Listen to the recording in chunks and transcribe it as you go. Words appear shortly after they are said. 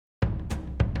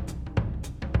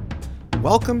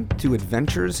Welcome to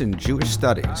Adventures in Jewish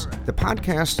Studies, the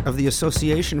podcast of the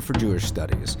Association for Jewish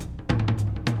Studies.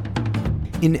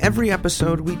 In every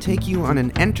episode, we take you on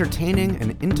an entertaining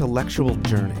and intellectual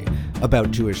journey about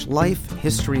Jewish life,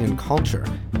 history, and culture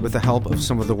with the help of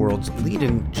some of the world's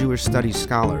leading Jewish studies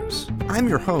scholars. I'm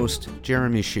your host,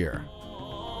 Jeremy Shear.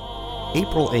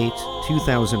 April 8,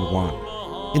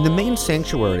 2001. In the main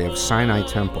sanctuary of Sinai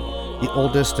Temple, the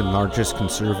oldest and largest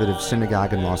conservative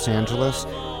synagogue in Los Angeles,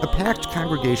 a packed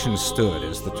congregation stood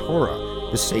as the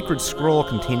Torah, the sacred scroll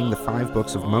containing the 5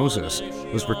 books of Moses,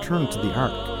 was returned to the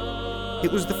Ark.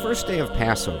 It was the first day of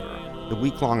Passover, the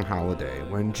week-long holiday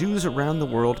when Jews around the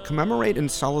world commemorate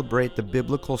and celebrate the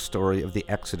biblical story of the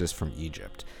Exodus from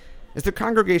Egypt. As the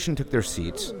congregation took their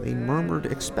seats, they murmured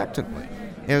expectantly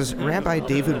as Rabbi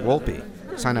David Wolpe,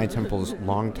 Sinai Temple's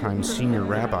longtime senior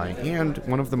rabbi and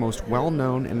one of the most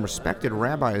well-known and respected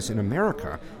rabbis in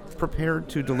America, prepared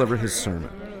to deliver his sermon.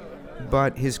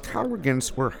 But his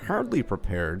congregants were hardly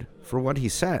prepared for what he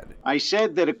said. I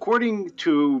said that according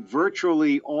to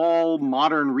virtually all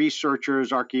modern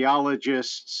researchers,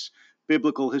 archaeologists,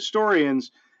 biblical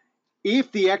historians,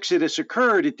 if the Exodus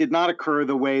occurred, it did not occur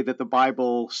the way that the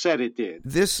Bible said it did.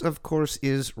 This, of course,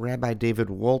 is Rabbi David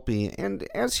Wolpe, and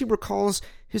as he recalls,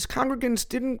 his congregants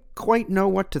didn't quite know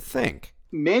what to think.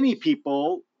 Many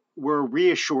people were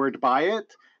reassured by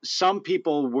it. Some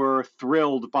people were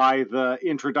thrilled by the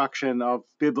introduction of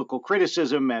biblical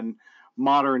criticism and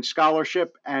modern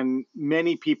scholarship, and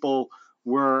many people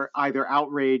were either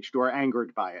outraged or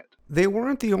angered by it. They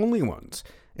weren't the only ones.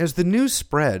 As the news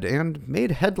spread and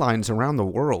made headlines around the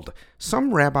world,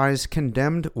 some rabbis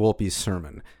condemned Wolpe's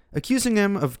sermon, accusing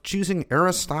him of choosing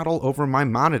Aristotle over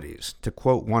Maimonides, to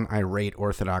quote one irate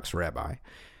Orthodox rabbi.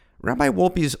 Rabbi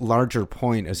Wolpe's larger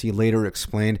point, as he later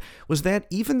explained, was that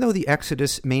even though the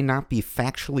Exodus may not be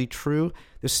factually true,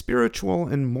 the spiritual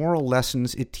and moral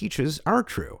lessons it teaches are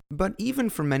true. But even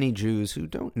for many Jews who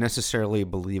don't necessarily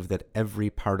believe that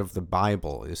every part of the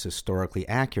Bible is historically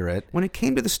accurate, when it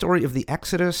came to the story of the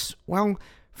Exodus, well,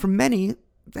 for many,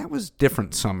 that was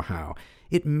different somehow.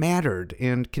 It mattered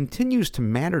and continues to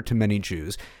matter to many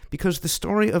Jews because the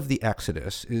story of the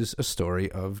Exodus is a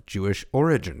story of Jewish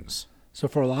origins. So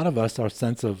for a lot of us, our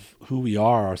sense of who we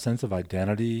are, our sense of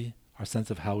identity, our sense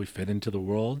of how we fit into the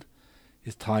world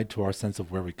is tied to our sense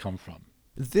of where we come from.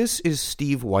 This is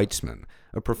Steve Weitzman,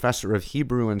 a professor of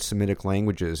Hebrew and Semitic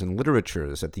languages and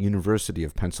literatures at the University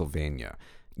of Pennsylvania.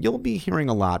 You'll be hearing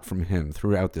a lot from him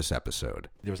throughout this episode.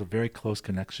 There's a very close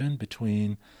connection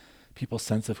between people's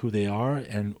sense of who they are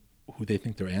and who they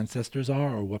think their ancestors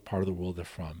are or what part of the world they're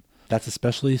from. That's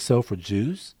especially so for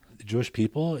Jews. The Jewish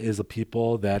people is a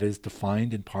people that is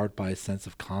defined in part by a sense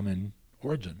of common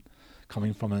origin,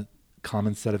 coming from a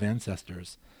common set of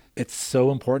ancestors. It's so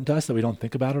important to us that we don't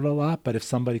think about it a lot, but if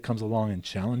somebody comes along and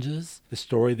challenges the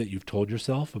story that you've told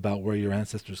yourself about where your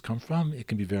ancestors come from, it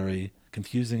can be very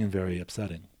confusing and very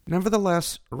upsetting.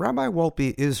 Nevertheless, Rabbi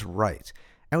Wolpe is right.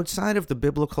 Outside of the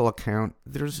biblical account,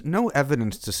 there's no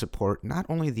evidence to support not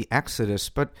only the Exodus,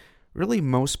 but really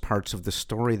most parts of the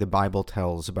story the Bible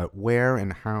tells about where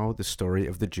and how the story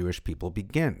of the Jewish people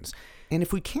begins. And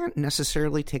if we can't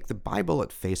necessarily take the Bible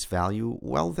at face value,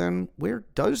 well then, where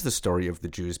does the story of the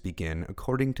Jews begin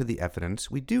according to the evidence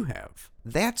we do have?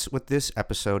 That's what this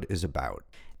episode is about.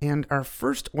 And our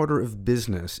first order of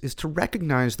business is to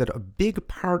recognize that a big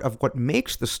part of what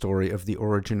makes the story of the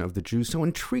origin of the Jews so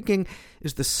intriguing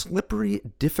is the slippery,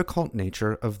 difficult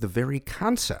nature of the very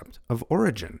concept of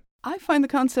origin. I find the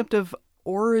concept of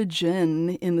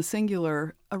origin in the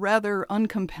singular a rather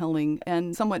uncompelling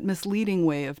and somewhat misleading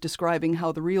way of describing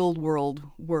how the real world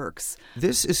works.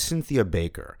 This is Cynthia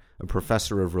Baker, a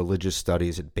professor of religious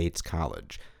studies at Bates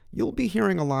College. You'll be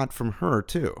hearing a lot from her,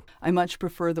 too. I much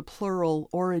prefer the plural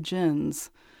origins.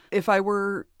 If I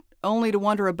were only to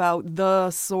wonder about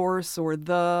the source or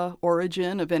the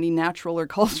origin of any natural or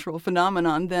cultural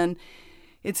phenomenon, then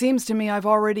it seems to me I've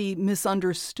already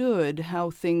misunderstood how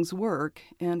things work,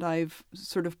 and I've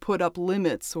sort of put up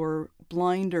limits or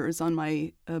blinders on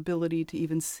my ability to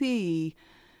even see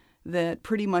that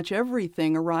pretty much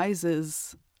everything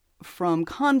arises from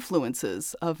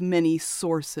confluences of many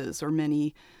sources or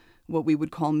many, what we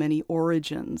would call many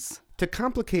origins. To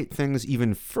complicate things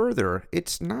even further,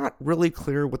 it's not really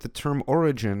clear what the term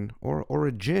origin or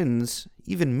origins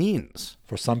even means.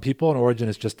 For some people, an origin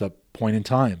is just a point in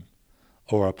time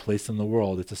or a place in the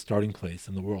world. It's a starting place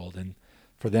in the world. And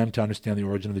for them to understand the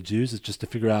origin of the Jews is just to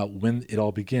figure out when it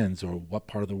all begins or what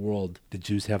part of the world the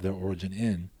Jews have their origin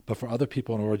in. But for other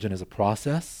people, an origin is a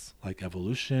process like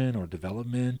evolution or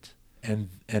development. And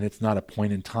it's not a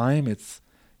point in time. It's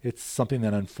something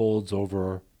that unfolds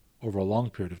over a long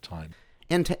period of time.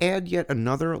 And to add yet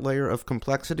another layer of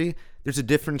complexity, there's a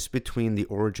difference between the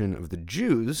origin of the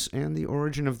Jews and the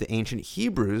origin of the ancient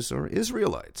Hebrews or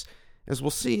Israelites. As we'll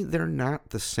see, they're not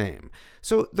the same.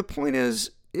 So the point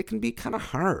is, it can be kind of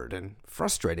hard and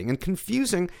frustrating and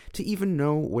confusing to even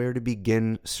know where to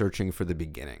begin searching for the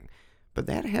beginning. But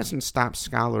that hasn't stopped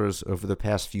scholars over the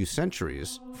past few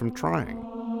centuries from trying.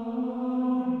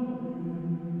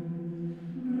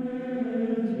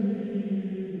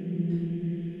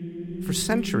 For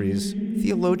centuries,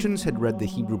 theologians had read the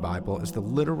Hebrew Bible as the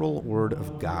literal word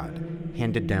of God,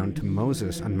 handed down to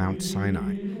Moses on Mount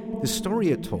Sinai. The story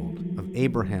it told of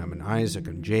Abraham and Isaac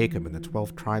and Jacob and the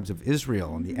 12 tribes of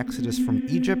Israel and the Exodus from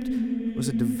Egypt was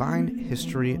a divine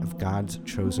history of God's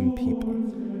chosen people.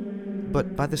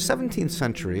 But by the 17th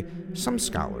century, some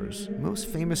scholars, most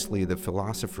famously the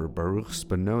philosopher Baruch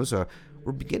Spinoza,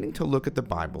 were beginning to look at the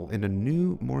Bible in a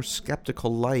new, more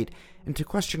skeptical light and to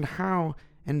question how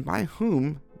and by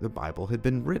whom the Bible had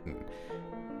been written.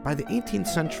 By the 18th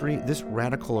century, this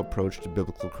radical approach to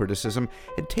biblical criticism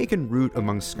had taken root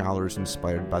among scholars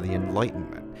inspired by the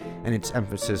Enlightenment and its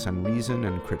emphasis on reason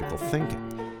and critical thinking.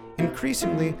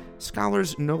 Increasingly,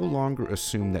 scholars no longer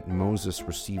assumed that Moses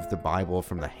received the Bible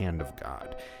from the hand of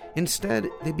God. Instead,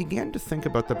 they began to think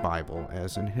about the Bible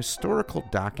as an historical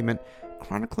document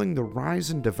chronicling the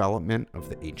rise and development of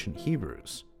the ancient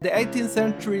Hebrews. The 18th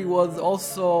century was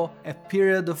also a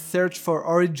period of search for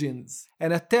origins,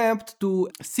 an attempt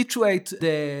to situate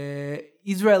the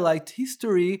Israelite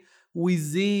history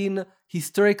within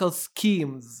historical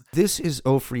schemes. This is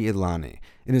Ofri Ilani,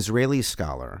 an Israeli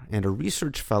scholar and a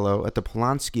research fellow at the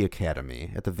Polanski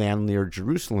Academy at the Van Leer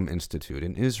Jerusalem Institute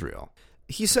in Israel.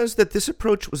 He says that this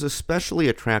approach was especially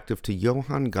attractive to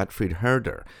Johann Gottfried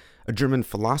Herder, a German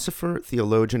philosopher,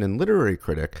 theologian, and literary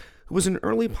critic who was an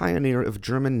early pioneer of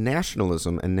German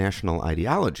nationalism and national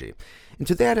ideology. And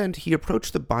to that end, he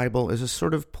approached the Bible as a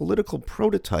sort of political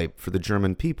prototype for the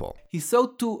German people. He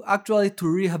sought to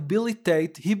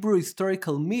rehabilitate Hebrew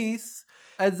historical myths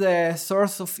as a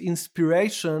source of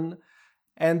inspiration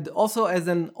and also as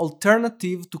an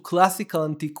alternative to classical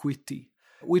antiquity,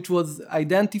 which was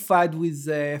identified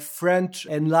with French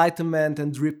Enlightenment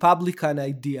and Republican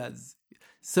ideas.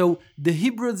 So the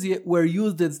Hebrews were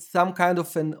used as some kind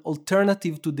of an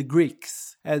alternative to the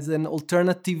Greeks, as an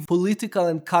alternative political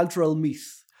and cultural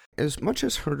myth. As much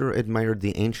as Herder admired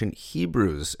the ancient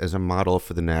Hebrews as a model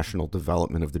for the national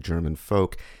development of the German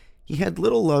folk, he had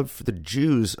little love for the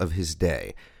Jews of his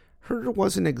day. Herder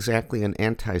wasn't exactly an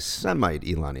anti-Semite,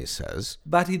 Ilani says.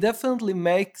 But he definitely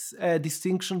makes a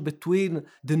distinction between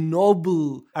the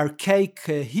noble, archaic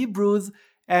Hebrews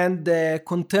and the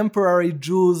contemporary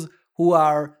Jews who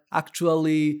are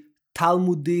actually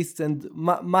Talmudists and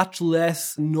much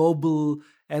less noble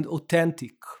and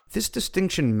authentic. This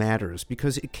distinction matters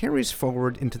because it carries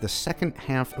forward into the second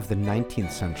half of the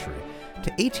 19th century,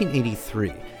 to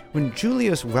 1883, when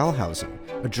Julius Wellhausen,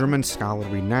 a German scholar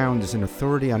renowned as an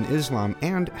authority on Islam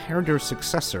and Herder's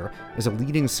successor as a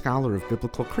leading scholar of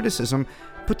biblical criticism,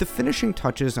 put the finishing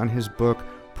touches on his book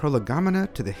Prolegomena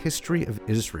to the History of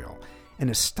Israel, an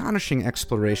astonishing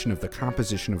exploration of the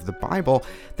composition of the Bible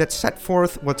that set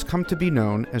forth what's come to be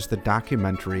known as the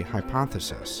documentary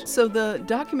hypothesis. So the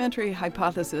documentary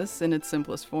hypothesis, in its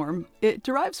simplest form, it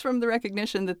derives from the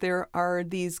recognition that there are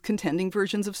these contending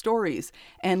versions of stories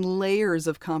and layers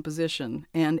of composition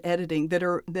and editing that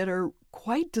are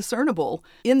quite discernible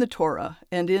in the Torah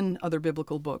and in other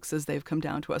biblical books as they've come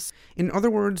down to us. In other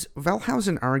words,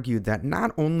 Wellhausen argued that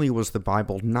not only was the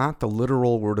Bible not the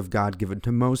literal word of God given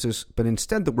to Moses, but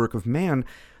instead the work of man,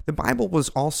 the Bible was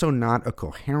also not a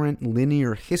coherent,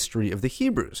 linear history of the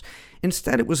Hebrews.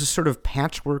 Instead, it was a sort of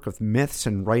patchwork of myths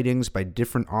and writings by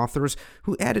different authors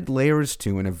who added layers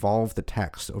to and evolved the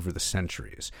text over the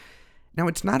centuries. Now,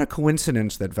 it's not a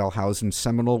coincidence that Wellhausen's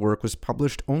seminal work was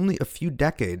published only a few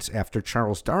decades after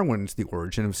Charles Darwin's The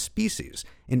Origin of Species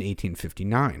in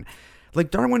 1859.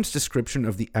 Like Darwin's description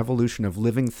of the evolution of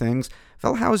living things,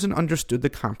 Wellhausen understood the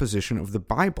composition of the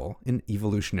Bible in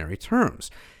evolutionary terms.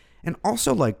 And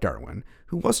also like Darwin,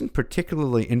 who wasn't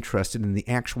particularly interested in the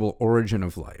actual origin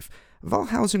of life,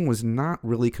 Wellhausen was not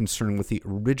really concerned with the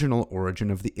original origin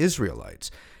of the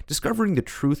Israelites. Discovering the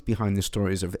truth behind the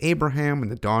stories of Abraham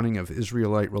and the dawning of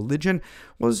Israelite religion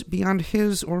was beyond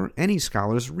his or any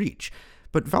scholar's reach.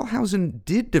 But Wellhausen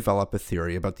did develop a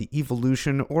theory about the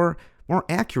evolution, or more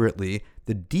accurately,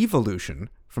 the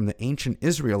devolution from the ancient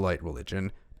Israelite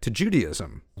religion to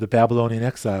Judaism. The Babylonian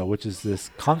exile, which is this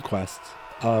conquest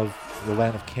of the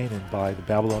land of Canaan by the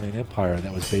Babylonian Empire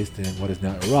that was based in what is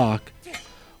now Iraq.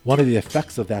 One of the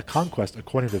effects of that conquest,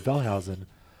 according to Wellhausen,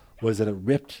 was that it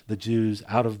ripped the Jews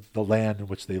out of the land in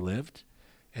which they lived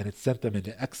and it sent them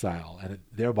into exile, and it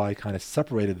thereby kind of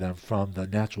separated them from the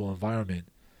natural environment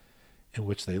in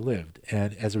which they lived.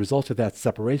 And as a result of that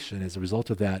separation, as a result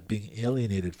of that being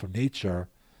alienated from nature,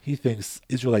 he thinks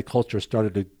Israelite culture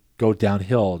started to go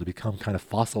downhill, to become kind of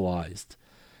fossilized,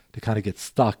 to kind of get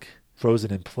stuck,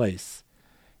 frozen in place.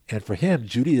 And for him,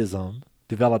 Judaism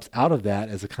develops out of that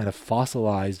as a kind of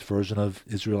fossilized version of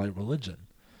Israelite religion.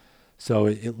 So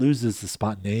it loses the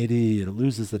spontaneity, it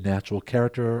loses the natural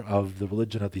character of the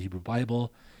religion of the Hebrew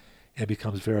Bible, and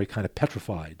becomes very kind of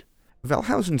petrified.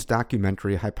 Wellhausen's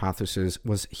documentary hypothesis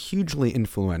was hugely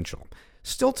influential.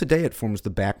 Still today it forms the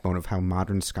backbone of how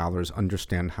modern scholars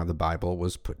understand how the Bible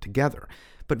was put together.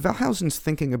 But Wellhausen's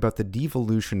thinking about the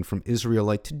devolution from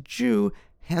Israelite to Jew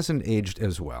hasn't aged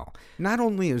as well. Not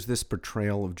only is this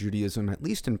portrayal of Judaism at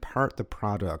least in part the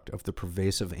product of the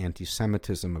pervasive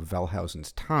anti-Semitism of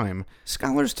Wellhausen's time,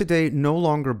 scholars today no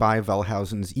longer buy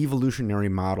Wellhausen's evolutionary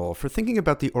model for thinking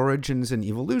about the origins and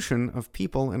evolution of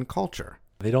people and culture.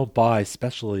 They don't buy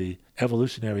especially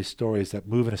evolutionary stories that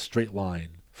move in a straight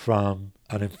line from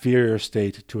an inferior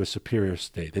state to a superior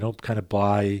state. They don't kind of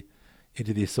buy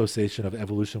into the association of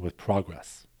evolution with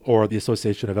progress or the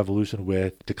association of evolution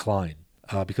with decline.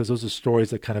 Because those are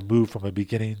stories that kind of move from a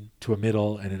beginning to a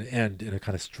middle and an end in a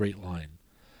kind of straight line.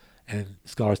 And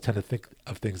scholars tend to think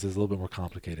of things as a little bit more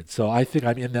complicated. So I think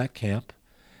I'm in that camp,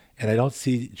 and I don't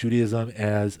see Judaism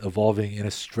as evolving in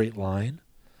a straight line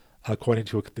according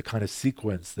to the kind of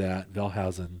sequence that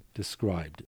Wellhausen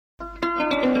described.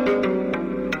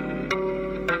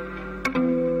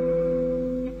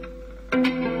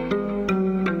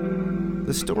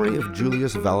 The story of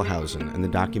Julius Wellhausen and the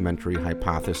documentary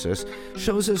Hypothesis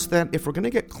shows us that if we're going to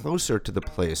get closer to the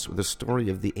place where the story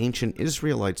of the ancient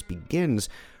Israelites begins,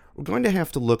 we're going to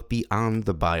have to look beyond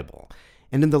the Bible.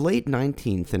 And in the late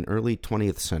 19th and early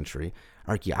 20th century,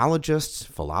 archaeologists,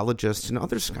 philologists, and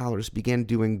other scholars began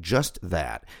doing just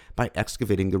that by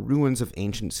excavating the ruins of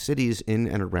ancient cities in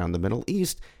and around the Middle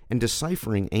East and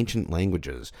deciphering ancient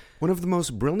languages. One of the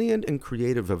most brilliant and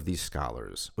creative of these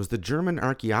scholars was the German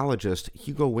archaeologist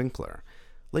Hugo Winkler.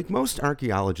 Like most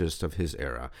archaeologists of his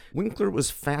era, Winkler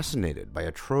was fascinated by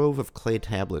a trove of clay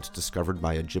tablets discovered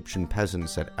by Egyptian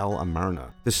peasants at El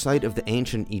Amarna, the site of the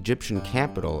ancient Egyptian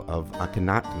capital of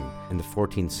Akhenaten in the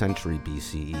 14th century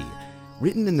BCE.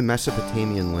 Written in the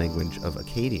Mesopotamian language of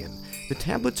Akkadian, the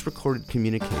tablets recorded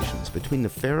communications between the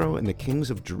pharaoh and the kings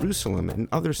of Jerusalem and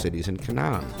other cities in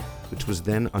Canaan, which was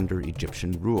then under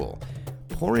Egyptian rule.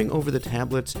 Poring over the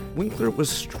tablets, Winkler was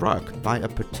struck by a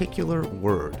particular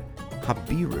word,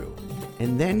 Habiru,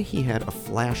 and then he had a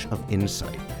flash of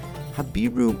insight.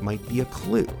 Habiru might be a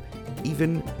clue,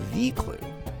 even the clue,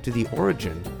 to the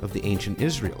origin of the ancient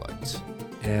Israelites.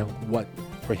 And what,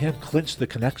 for him, clinched the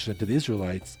connection to the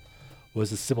Israelites was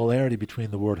the similarity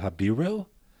between the word Habiru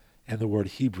and the word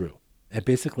Hebrew. And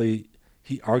basically,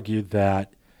 he argued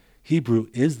that Hebrew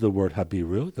is the word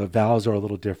Habiru. The vowels are a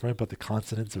little different, but the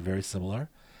consonants are very similar.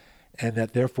 And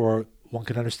that therefore, one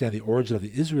can understand the origin of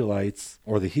the Israelites,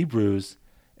 or the Hebrews,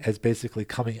 as basically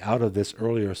coming out of this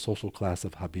earlier social class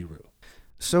of Habiru.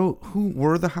 So who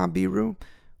were the Habiru?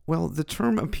 Well, the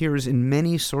term appears in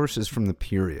many sources from the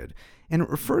period, and it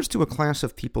refers to a class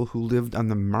of people who lived on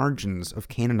the margins of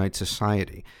Canaanite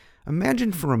society.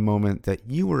 Imagine for a moment that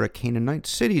you were a Canaanite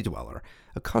city dweller,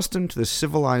 accustomed to the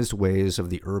civilized ways of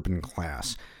the urban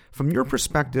class. From your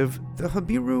perspective, the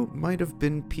Habiru might have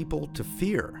been people to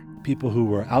fear. People who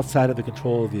were outside of the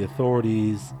control of the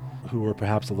authorities, who were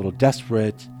perhaps a little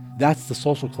desperate. That's the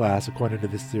social class, according to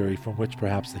this theory, from which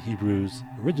perhaps the Hebrews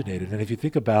originated. And if you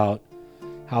think about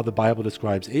how the Bible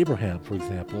describes Abraham, for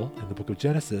example, in the book of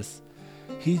Genesis,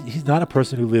 he's not a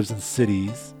person who lives in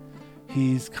cities.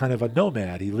 He's kind of a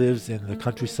nomad. He lives in the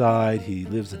countryside. He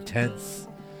lives in tents.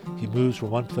 He moves from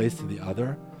one place to the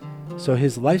other. So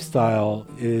his lifestyle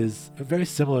is very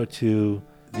similar to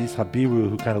these Habiru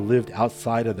who kind of lived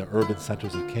outside of the urban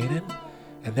centers of Canaan.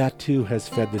 And that too has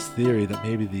fed this theory that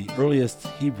maybe the earliest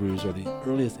Hebrews or the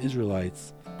earliest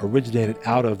Israelites originated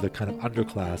out of the kind of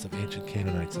underclass of ancient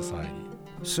Canaanite society.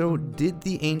 So did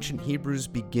the ancient Hebrews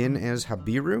begin as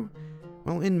Habiru?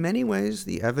 Well, in many ways,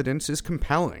 the evidence is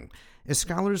compelling. As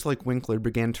scholars like Winkler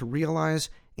began to realize,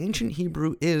 ancient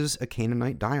Hebrew is a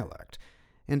Canaanite dialect,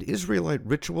 and Israelite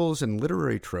rituals and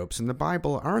literary tropes in the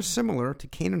Bible are similar to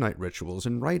Canaanite rituals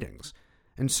and writings,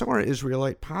 and so are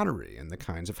Israelite pottery and the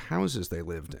kinds of houses they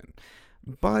lived in.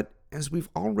 But, as we've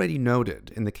already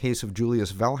noted in the case of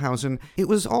Julius Wellhausen, it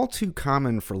was all too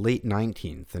common for late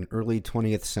 19th and early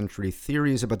 20th century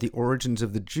theories about the origins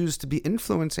of the Jews to be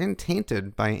influenced and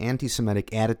tainted by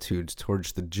anti-Semitic attitudes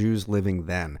towards the Jews living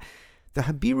then. The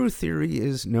Habiru theory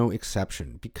is no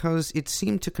exception because it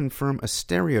seemed to confirm a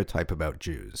stereotype about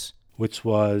Jews. Which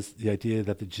was the idea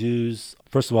that the Jews,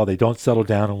 first of all, they don't settle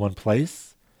down in one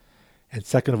place. And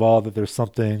second of all, that there's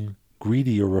something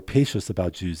greedy or rapacious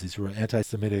about Jews. These were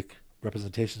anti-Semitic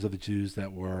representations of the Jews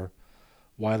that were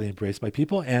widely embraced by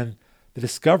people. And the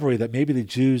discovery that maybe the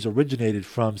Jews originated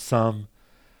from some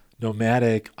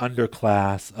nomadic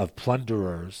underclass of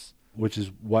plunderers, which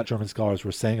is what German scholars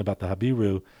were saying about the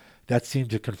Habiru, that seemed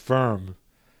to confirm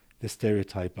the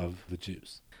stereotype of the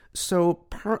Jews. So,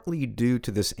 partly due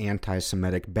to this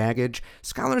anti-Semitic baggage,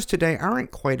 scholars today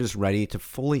aren't quite as ready to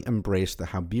fully embrace the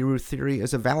Habiru theory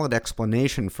as a valid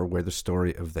explanation for where the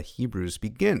story of the Hebrews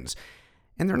begins.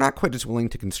 And they're not quite as willing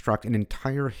to construct an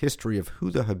entire history of who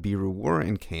the Habiru were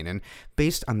in Canaan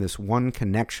based on this one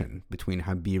connection between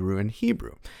Habiru and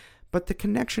Hebrew. But the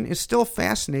connection is still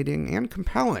fascinating and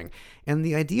compelling, and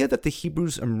the idea that the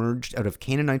Hebrews emerged out of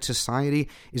Canaanite society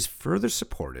is further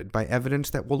supported by evidence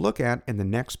that we'll look at in the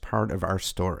next part of our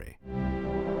story.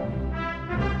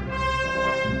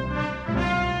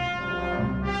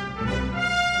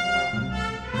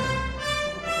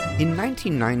 In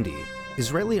 1990,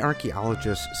 Israeli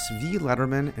archaeologists Zvi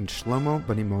Lederman and Shlomo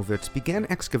Bonimovitz began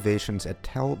excavations at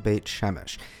Tel Beit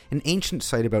Shemesh, an ancient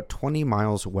site about 20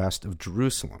 miles west of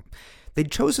Jerusalem. They'd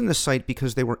chosen the site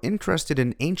because they were interested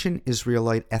in ancient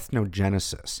Israelite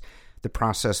ethnogenesis, the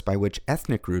process by which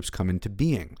ethnic groups come into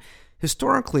being.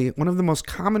 Historically, one of the most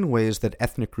common ways that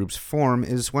ethnic groups form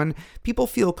is when people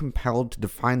feel compelled to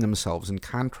define themselves in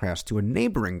contrast to a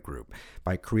neighboring group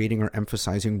by creating or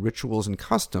emphasizing rituals and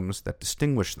customs that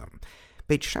distinguish them.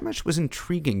 Beit Shemesh was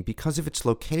intriguing because of its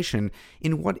location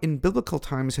in what in biblical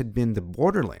times had been the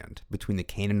borderland between the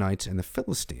Canaanites and the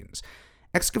Philistines.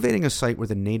 Excavating a site where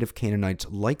the native Canaanites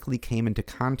likely came into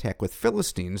contact with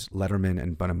Philistines, Lederman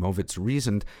and Bonimovitz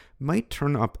reasoned, might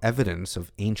turn up evidence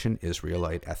of ancient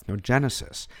Israelite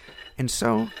ethnogenesis. And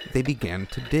so they began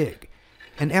to dig.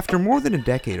 And after more than a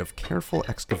decade of careful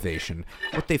excavation,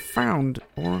 what they found,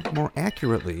 or more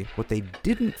accurately, what they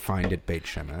didn't find at Beit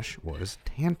Shemesh, was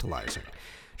tantalizing.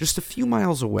 Just a few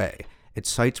miles away, at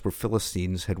sites where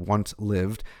Philistines had once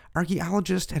lived,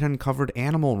 archaeologists had uncovered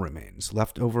animal remains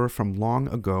left over from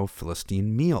long-ago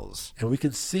Philistine meals. And we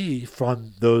can see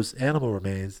from those animal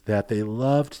remains that they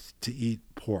loved to eat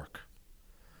pork.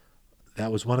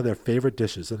 That was one of their favorite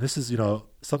dishes. And this is,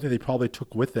 something they probably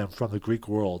took with them from the Greek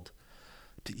world,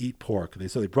 to eat pork.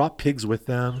 So they brought pigs with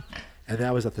them, and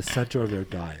that was at the center of their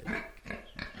diet.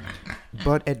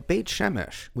 But at Beit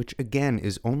Shemesh, which again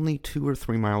is only 2 or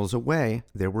 3 miles away,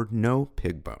 there were no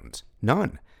pig bones.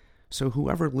 None. So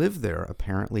whoever lived there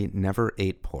apparently never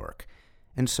ate pork.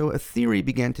 And so a theory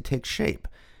began to take shape.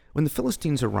 When the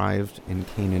Philistines arrived in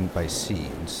Canaan by sea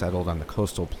and settled on the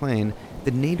coastal plain,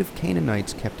 the native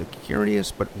Canaanites kept a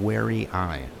curious but wary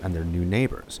eye on their new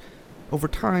neighbors. Over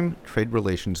time, trade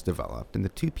relations developed and the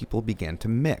two people began to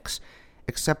mix,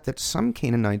 except that some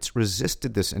Canaanites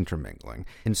resisted this intermingling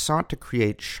and sought to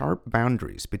create sharp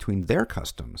boundaries between their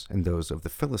customs and those of the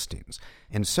Philistines.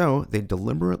 And so they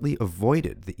deliberately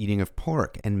avoided the eating of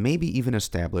pork and maybe even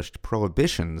established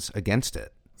prohibitions against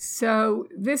it. So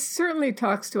this certainly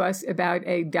talks to us about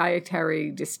a dietary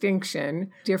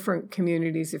distinction, different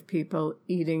communities of people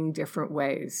eating different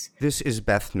ways. This is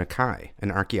Beth Nakai, an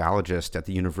archaeologist at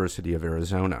the University of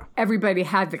Arizona. Everybody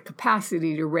had the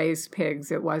capacity to raise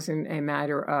pigs. It wasn't a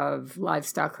matter of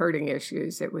livestock herding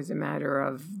issues. It was a matter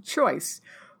of choice,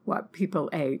 what people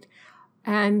ate.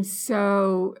 And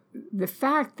so the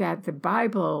fact that the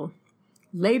Bible,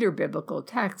 later biblical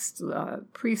texts,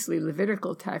 priestly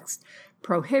Levitical texts,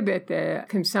 prohibit the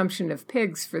consumption of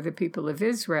pigs for the people of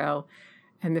Israel,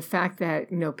 and the fact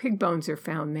that no pig bones are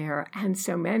found there, and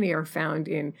so many are found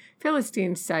in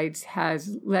Philistine sites,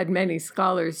 has led many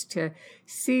scholars to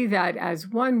see that as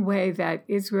one way that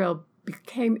Israel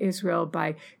became Israel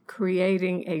by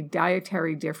creating a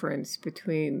dietary difference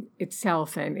between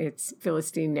itself and its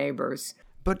Philistine neighbors.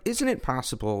 But isn't it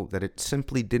possible that it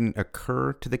simply didn't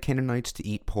occur to the Canaanites to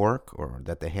eat pork, or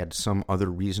that they had some other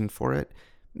reason for it?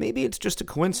 Maybe it's just a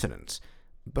coincidence,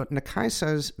 but Nakai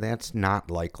says that's not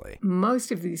likely.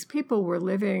 Most of these people were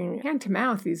living hand to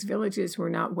mouth. These villages were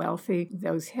not wealthy.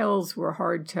 Those hills were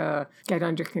hard to get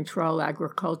under control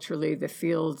agriculturally, the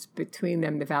fields between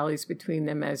them, the valleys between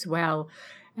them as well.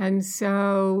 And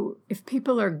so if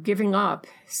people are giving up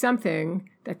something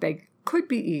that they could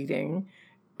be eating,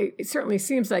 it certainly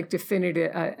seems like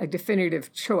a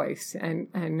definitive choice and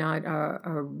not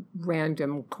a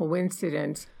random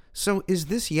coincidence. So is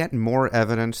this yet more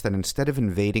evidence that instead of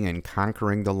invading and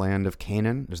conquering the land of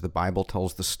Canaan, as the Bible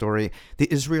tells the story,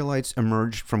 the Israelites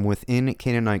emerged from within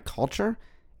Canaanite culture?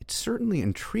 It's certainly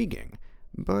intriguing,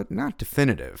 but not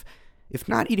definitive. If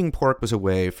not eating pork was a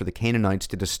way for the Canaanites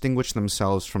to distinguish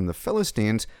themselves from the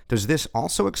Philistines, does this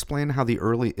also explain how the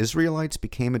early Israelites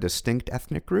became a distinct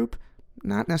ethnic group?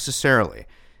 Not necessarily.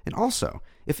 And also,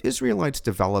 if Israelites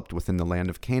developed within the land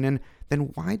of Canaan,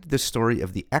 then why did the story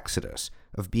of the Exodus,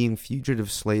 of being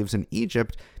fugitive slaves in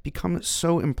Egypt, become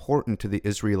so important to the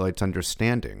Israelites'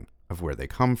 understanding of where they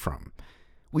come from?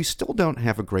 We still don't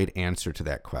have a great answer to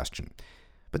that question.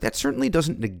 But that certainly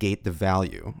doesn't negate the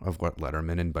value of what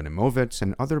Lederman and Bunimovitz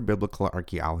and other biblical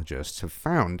archaeologists have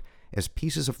found as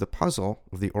pieces of the puzzle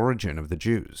of the origin of the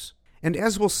Jews. And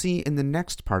as we'll see in the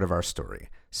next part of our story,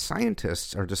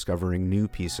 scientists are discovering new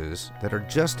pieces that are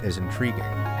just as intriguing.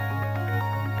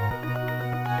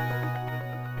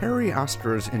 Harry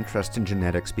Osterer's interest in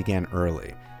genetics began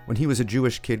early, when he was a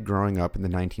Jewish kid growing up in the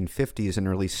 1950s and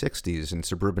early 60s in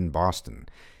suburban Boston.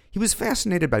 He was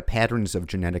fascinated by patterns of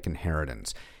genetic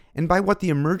inheritance, and by what the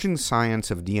emerging science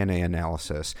of DNA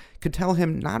analysis could tell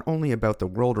him not only about the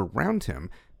world around him,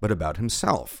 but about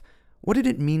himself. What did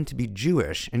it mean to be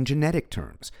Jewish in genetic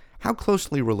terms? How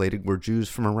closely related were Jews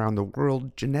from around the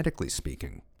world, genetically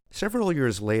speaking? Several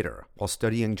years later, while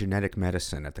studying genetic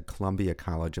medicine at the Columbia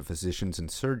College of Physicians and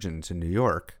Surgeons in New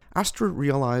York, Osterer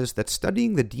realized that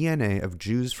studying the DNA of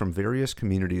Jews from various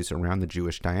communities around the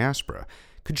Jewish diaspora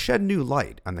could shed new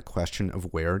light on the question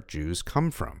of where Jews come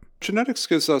from. Genetics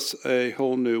gives us a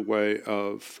whole new way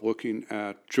of looking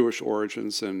at Jewish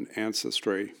origins and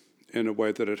ancestry in a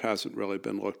way that it hasn't really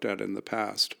been looked at in the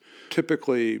past.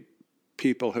 Typically,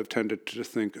 people have tended to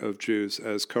think of Jews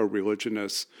as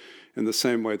co-religionists in the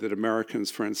same way that Americans,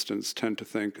 for instance, tend to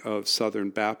think of Southern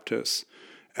Baptists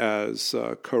as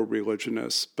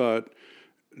co-religionists. But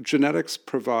genetics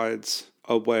provides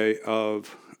a way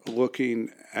of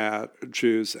looking at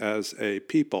Jews as a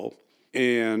people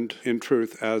and, in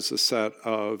truth, as a set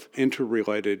of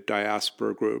interrelated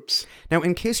diaspora groups. Now,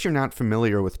 in case you're not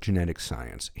familiar with genetic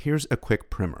science, here's a quick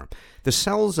primer. The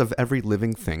cells of every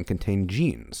living thing contain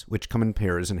genes, which come in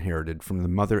pairs inherited from the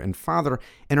mother and father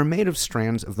and are made of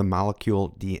strands of the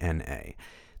molecule DNA.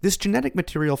 This genetic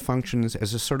material functions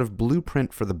as a sort of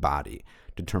blueprint for the body,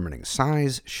 determining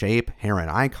size, shape, hair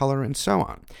and eye color, and so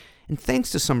on. And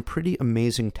thanks to some pretty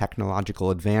amazing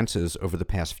technological advances over the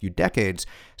past few decades,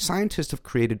 scientists have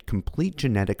created complete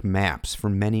genetic maps for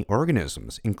many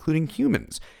organisms, including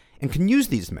humans, and can use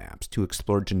these maps to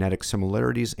explore genetic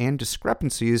similarities and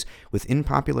discrepancies within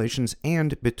populations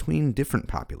and between different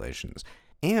populations.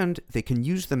 And they can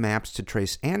use the maps to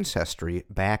trace ancestry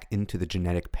back into the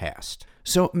genetic past.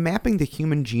 So mapping the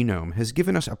human genome has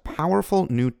given us a powerful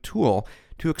new tool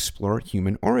to explore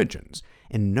human origins,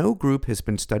 and no group has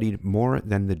been studied more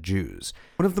than the Jews.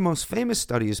 One of the most famous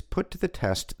studies put to the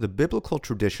test the biblical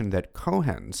tradition that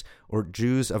Kohens, or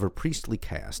Jews of a priestly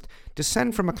caste,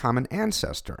 descend from a common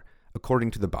ancestor,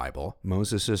 according to the Bible,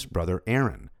 Moses' brother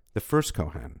Aaron, the first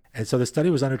Kohen. And so the study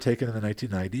was undertaken in the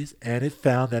 1990s, and it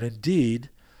found that indeed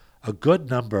a good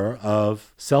number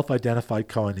of self-identified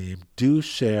Kohanim do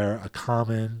share a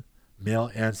common male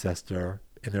ancestor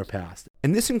in their past.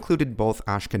 And this included both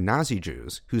Ashkenazi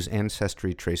Jews, whose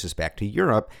ancestry traces back to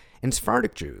Europe, and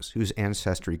Sephardic Jews, whose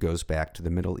ancestry goes back to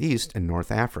the Middle East and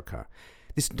North Africa.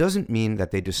 This doesn't mean that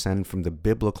they descend from the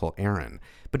biblical Aaron,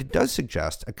 but it does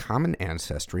suggest a common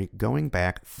ancestry going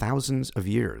back thousands of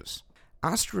years.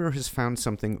 Osterer has found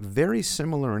something very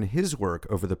similar in his work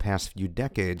over the past few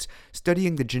decades,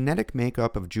 studying the genetic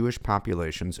makeup of Jewish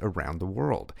populations around the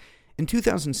world. In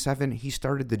 2007, he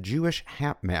started the Jewish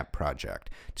HapMap project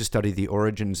to study the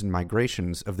origins and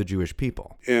migrations of the Jewish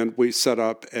people. And we set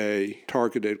up a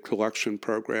targeted collection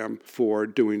program for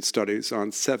doing studies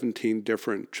on 17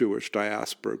 different Jewish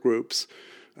diaspora groups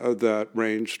that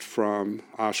ranged from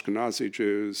Ashkenazi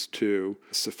Jews to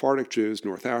Sephardic Jews,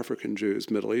 North African Jews,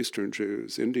 Middle Eastern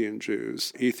Jews, Indian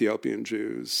Jews, Ethiopian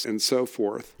Jews, and so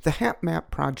forth. The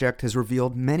HapMap project has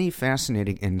revealed many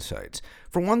fascinating insights.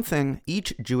 For one thing,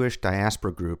 each Jewish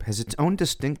diaspora group has its own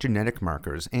distinct genetic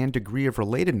markers and degree of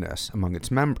relatedness among its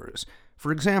members.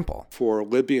 For example, for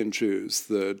Libyan Jews,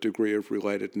 the degree of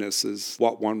relatedness is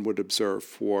what one would observe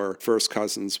for first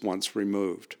cousins once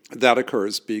removed. That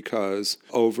occurs because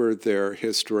over their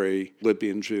history,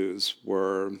 Libyan Jews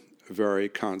were very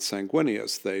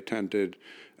consanguineous. They tended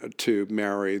to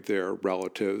marry their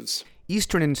relatives.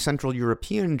 Eastern and Central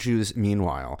European Jews,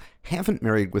 meanwhile, haven't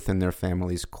married within their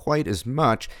families quite as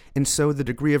much, and so the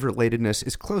degree of relatedness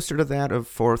is closer to that of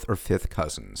fourth or fifth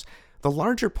cousins. The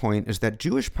larger point is that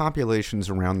Jewish populations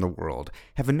around the world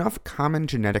have enough common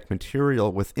genetic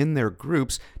material within their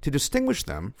groups to distinguish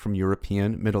them from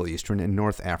European, Middle Eastern, and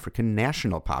North African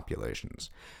national populations.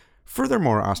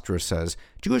 Furthermore, Osterer says,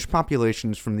 Jewish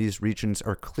populations from these regions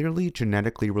are clearly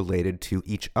genetically related to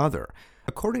each other.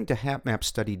 According to HapMap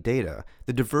study data,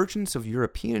 the divergence of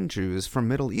European Jews from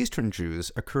Middle Eastern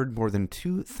Jews occurred more than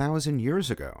 2,000 years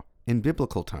ago, in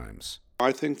biblical times.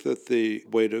 I think that the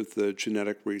weight of the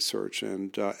genetic research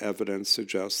and evidence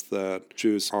suggests that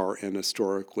Jews are an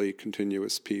historically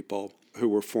continuous people who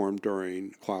were formed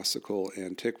during classical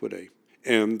antiquity,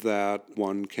 and that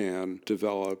one can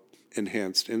develop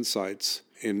enhanced insights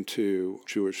into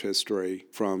Jewish history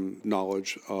from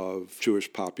knowledge of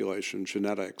Jewish population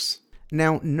genetics.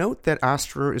 Now, note that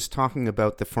Osterer is talking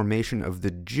about the formation of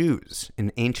the Jews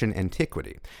in ancient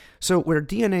antiquity. So where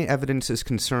DNA evidence is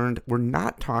concerned, we're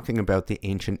not talking about the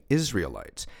ancient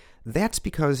Israelites. That's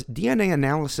because DNA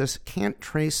analysis can't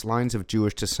trace lines of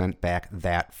Jewish descent back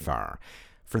that far.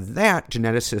 For that,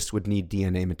 geneticists would need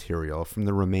DNA material from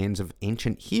the remains of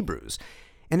ancient Hebrews.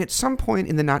 And at some point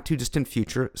in the not-too-distant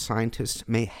future, scientists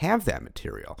may have that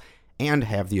material and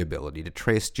have the ability to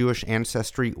trace Jewish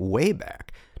ancestry way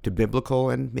back to biblical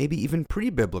and maybe even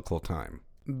pre-biblical time.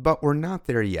 But we're not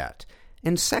there yet.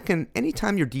 And second,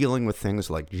 anytime you're dealing with things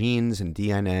like genes and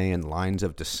DNA and lines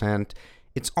of descent,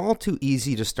 it's all too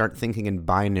easy to start thinking in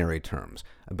binary terms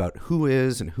about who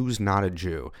is and who's not a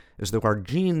Jew, as though our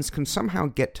genes can somehow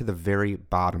get to the very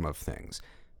bottom of things.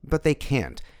 But they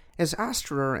can't. As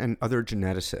Osterer and other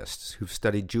geneticists who've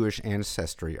studied Jewish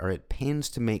ancestry are at pains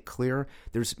to make clear,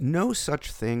 there's no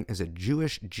such thing as a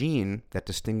Jewish gene that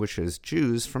distinguishes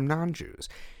Jews from non-Jews.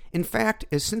 In fact,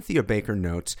 as Cynthia Baker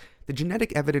notes, the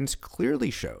genetic evidence clearly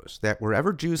shows that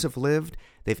wherever Jews have lived,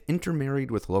 they've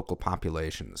intermarried with local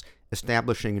populations,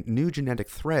 establishing new genetic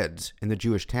threads in the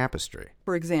Jewish tapestry.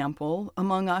 For example,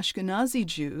 among Ashkenazi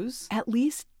Jews, at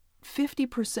least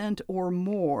 50% or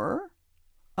more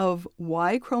of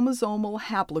Y chromosomal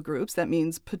haplogroups, that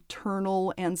means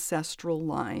paternal ancestral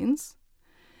lines,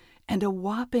 and a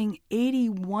whopping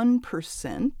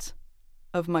 81%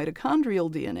 of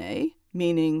mitochondrial DNA,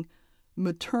 meaning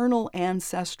maternal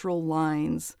ancestral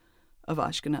lines of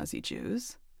Ashkenazi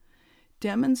Jews,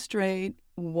 demonstrate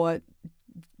what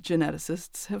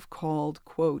geneticists have called,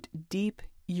 quote, deep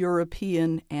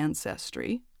European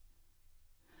ancestry,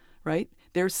 right?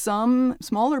 There's some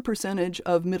smaller percentage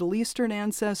of Middle Eastern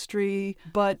ancestry,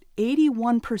 but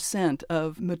 81%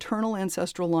 of maternal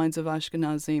ancestral lines of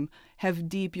Ashkenazim have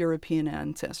deep European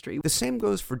ancestry. The same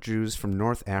goes for Jews from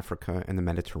North Africa and the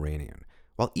Mediterranean.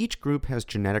 While each group has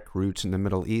genetic roots in the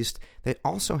Middle East, they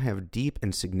also have deep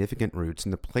and significant roots in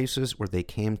the places where they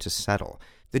came to settle.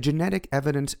 The genetic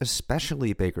evidence,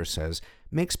 especially, Baker says,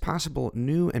 makes possible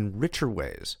new and richer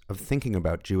ways of thinking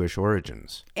about Jewish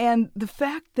origins. And the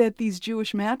fact that these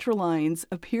Jewish matrilines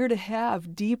appear to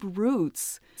have deep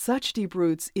roots, such deep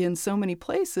roots in so many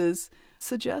places,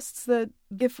 suggests that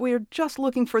if we're just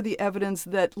looking for the evidence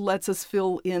that lets us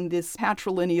fill in this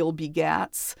patrilineal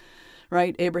begats,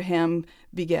 right? Abraham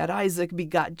begat Isaac,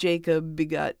 begot Jacob,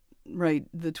 begot, right,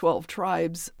 the 12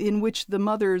 tribes, in which the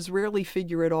mothers rarely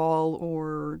figure at all,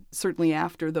 or certainly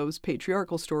after those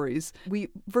patriarchal stories, we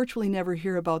virtually never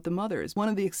hear about the mothers. One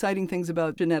of the exciting things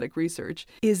about genetic research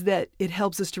is that it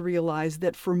helps us to realize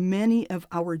that for many of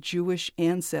our Jewish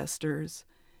ancestors,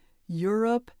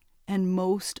 Europe and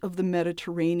most of the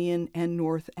Mediterranean and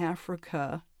North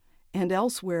Africa and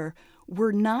elsewhere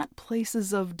were not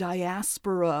places of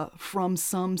diaspora from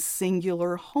some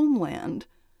singular homeland,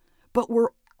 but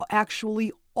were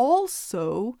actually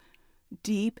also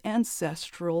deep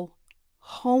ancestral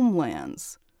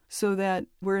homelands, so that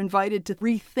we're invited to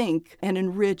rethink and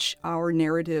enrich our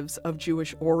narratives of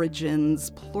Jewish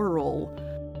origins, plural.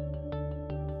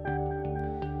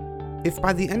 If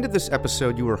by the end of this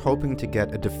episode you were hoping to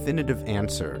get a definitive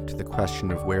answer to the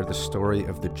question of where the story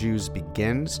of the Jews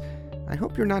begins, I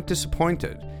hope you're not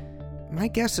disappointed. My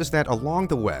guess is that along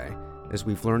the way, as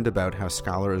we've learned about how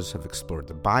scholars have explored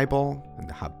the Bible and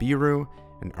the Habiru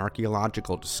and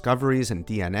archaeological discoveries and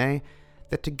DNA,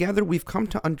 that together we've come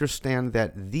to understand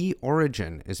that the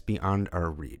origin is beyond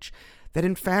our reach. That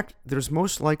in fact, there's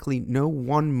most likely no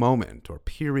one moment or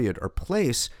period or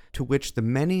place to which the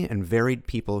many and varied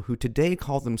people who today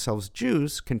call themselves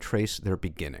Jews can trace their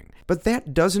beginning. But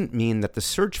that doesn't mean that the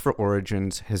search for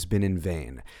origins has been in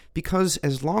vain, because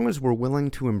as long as we're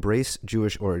willing to embrace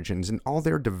Jewish origins in all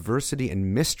their diversity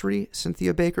and mystery,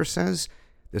 Cynthia Baker says,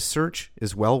 the search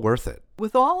is well worth it.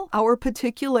 With all our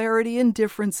particularity and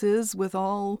differences, with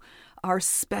all our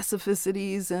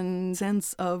specificities and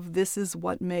sense of this is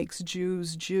what makes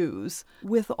Jews Jews,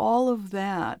 with all of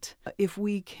that, if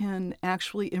we can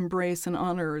actually embrace and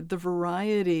honor the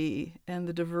variety and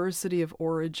the diversity of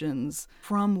origins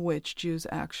from which Jews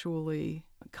actually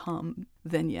come,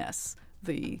 then yes,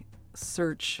 the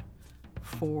search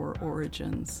for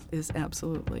origins is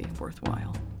absolutely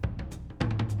worthwhile.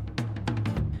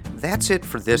 That's it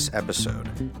for this episode.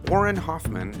 Warren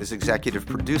Hoffman is executive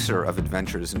producer of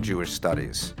Adventures in Jewish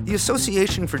Studies. The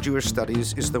Association for Jewish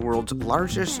Studies is the world's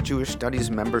largest Jewish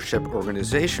studies membership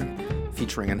organization,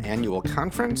 featuring an annual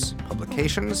conference,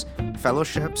 publications,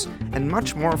 fellowships, and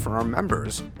much more for our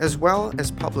members, as well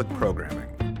as public programming.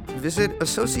 Visit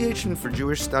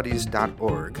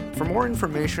associationforjewishstudies.org for more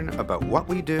information about what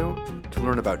we do, to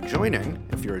learn about joining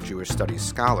if you're a Jewish Studies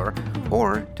scholar,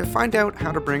 or to find out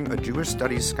how to bring a Jewish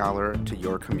Studies scholar to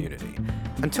your community.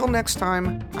 Until next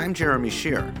time, I'm Jeremy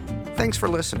Shear. Thanks for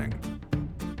listening.